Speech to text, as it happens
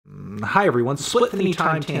Hi everyone,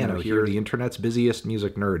 SMITHEREENS here, the internet's busiest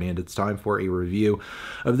music nerd, and it's time for a review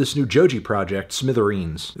of this new Joji project,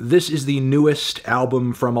 Smithereens. This is the newest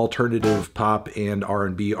album from alternative pop and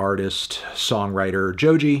R&B artist, songwriter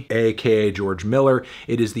Joji, aka George Miller.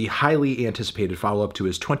 It is the highly anticipated follow-up to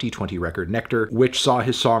his 2020 record, Nectar, which saw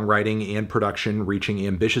his songwriting and production reaching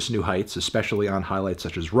ambitious new heights, especially on highlights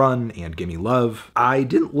such as Run and Gimme Love. I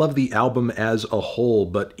didn't love the album as a whole,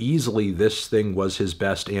 but easily this thing was his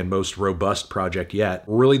best and most robust project yet.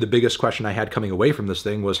 Really the biggest question I had coming away from this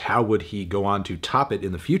thing was how would he go on to top it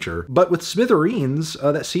in the future? But with Smithereens,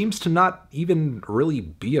 that seems to not even really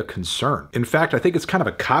be a concern. In fact, I think it's kind of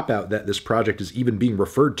a cop-out that this project is even being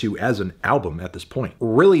referred to as an album at this point.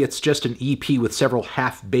 Really, it's just an EP with several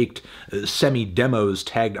half-baked semi-demos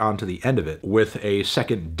tagged onto the end of it, with a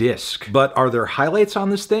second disc. But are there highlights on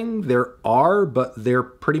this thing? There are, but they're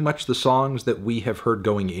pretty much the songs that we have heard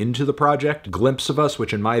going into the project. Glimpse of Us,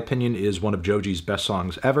 which in my opinion is one of Joji's best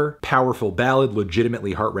songs ever. Powerful ballad,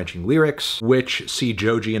 legitimately heart-wrenching lyrics, which see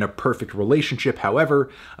Joji in a perfect relationship.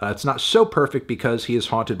 However, it's not so perfect because he is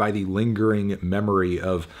haunted by the lingering memory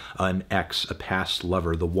of an ex, a past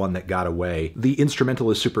lover, the one that got away. The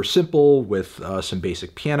instrumental is super simple with some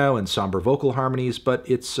basic piano and somber vocal harmonies, but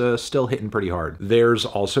it's still hitting pretty hard. There's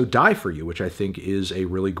also Die For You, which I think is a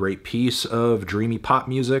really great piece of dreamy pop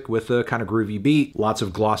music with a kind of groovy beat. Lots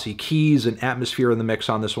of glossy keys and atmosphere in the mix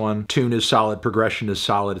on this one. Tune is solid, progression is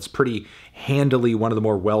solid. It's pretty handily one of the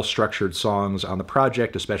more well-structured songs on the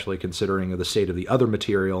project, especially considering the state of the other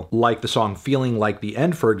material, like the song Feeling Like the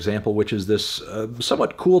End, for example, which is this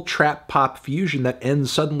somewhat cool trap pop fusion that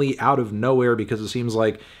ends suddenly out of nowhere because it seems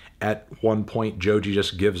like at one point Joji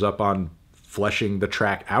just gives up on fleshing the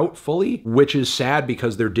track out fully, which is sad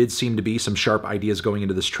because there did seem to be some sharp ideas going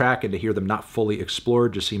into this track, and to hear them not fully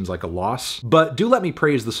explored just seems like a loss. But do let me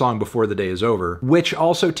praise the song Before the Day Is Over, which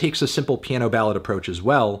also takes a simple piano ballad approach as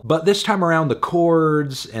well, but this time around the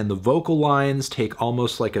chords and the vocal lines take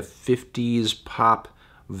almost like a 50s pop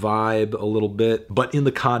vibe a little bit, but in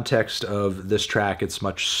the context of this track, it's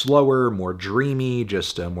much slower, more dreamy,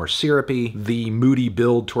 just more syrupy. The moody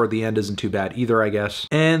build toward the end isn't too bad either, I guess.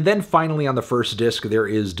 And then finally on the first disc, there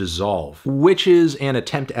is Dissolve, which is an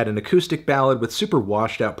attempt at an acoustic ballad with super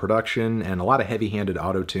washed out production and a lot of heavy-handed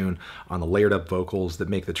auto-tune on the layered up vocals that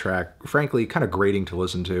make the track, frankly, kind of grating to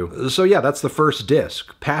listen to. So yeah, that's the first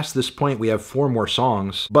disc. Past this point, we have 4 more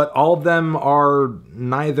songs, but all of them are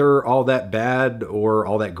neither all that bad or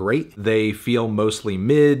all that great. They feel mostly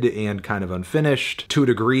mid and kind of unfinished. To a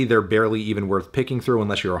degree, they're barely even worth picking through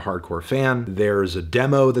unless you're a hardcore fan. There's a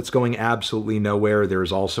demo that's going absolutely nowhere.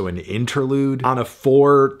 There's also an interlude. On a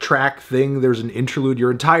 4-track thing, there's an interlude.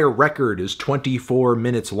 Your entire record is 24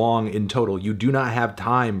 minutes long in total. You do not have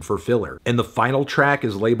time for filler. And the final track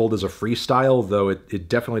is labeled as a freestyle, though it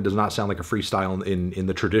definitely does not sound like a freestyle in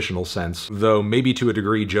the traditional sense. Though maybe to a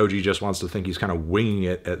degree, Joji just wants to think he's kind of winging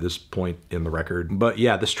it at this point in the record. But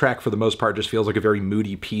yeah, this track for the most part just feels like a very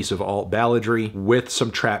moody piece of alt balladry with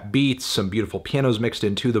some trap beats, some beautiful pianos mixed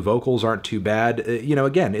in too. The vocals aren't too bad. You know,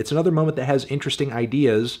 again, it's another moment that has interesting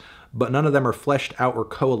ideas, but none of them are fleshed out or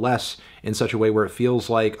coalesce in such a way where it feels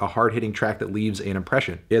like a hard-hitting track that leaves an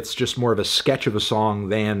impression. It's just more of a sketch of a song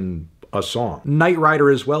than a song. Knight Rider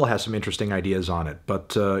as well has some interesting ideas on it,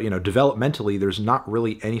 but you know, developmentally, there's not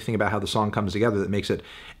really anything about how the song comes together that makes it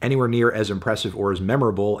anywhere near as impressive or as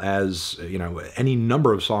memorable as, you know, any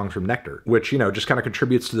number of songs from Nectar, which, you know, just kind of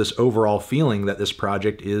contributes to this overall feeling that this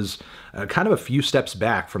project is kind of a few steps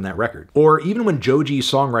back from that record. Or even when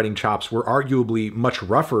Joji's songwriting chops were arguably much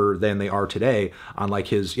rougher than they are today on like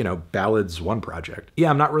his, you know, Ballads 1 project. Yeah,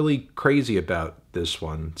 I'm not really crazy about this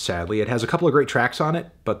one, sadly. It has a couple of great tracks on it,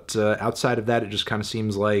 but outside of that, it just kind of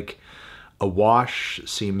seems like a wash.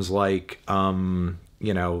 Seems like,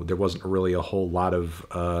 you know, there wasn't really a whole lot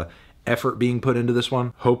of effort being put into this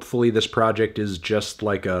one. Hopefully this project is just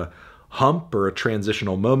like a hump or a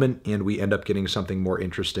transitional moment, and we end up getting something more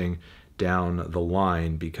interesting down the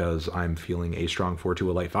line, because I'm feeling a strong 4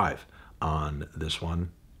 to a light 5 on this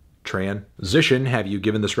one. Transition, have you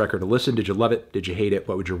given this record a listen? Did you love it? Did you hate it?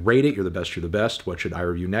 What would you rate it? You're the best, you're the best. What should I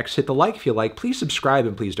review next? Hit the like if you like. Please subscribe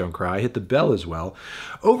and please don't cry. Hit the bell as well.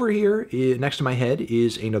 Over here, next to my head,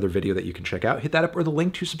 is another video that you can check out. Hit that up or the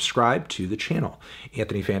link to subscribe to the channel.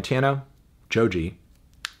 Anthony Fantano, Joji,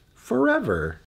 forever.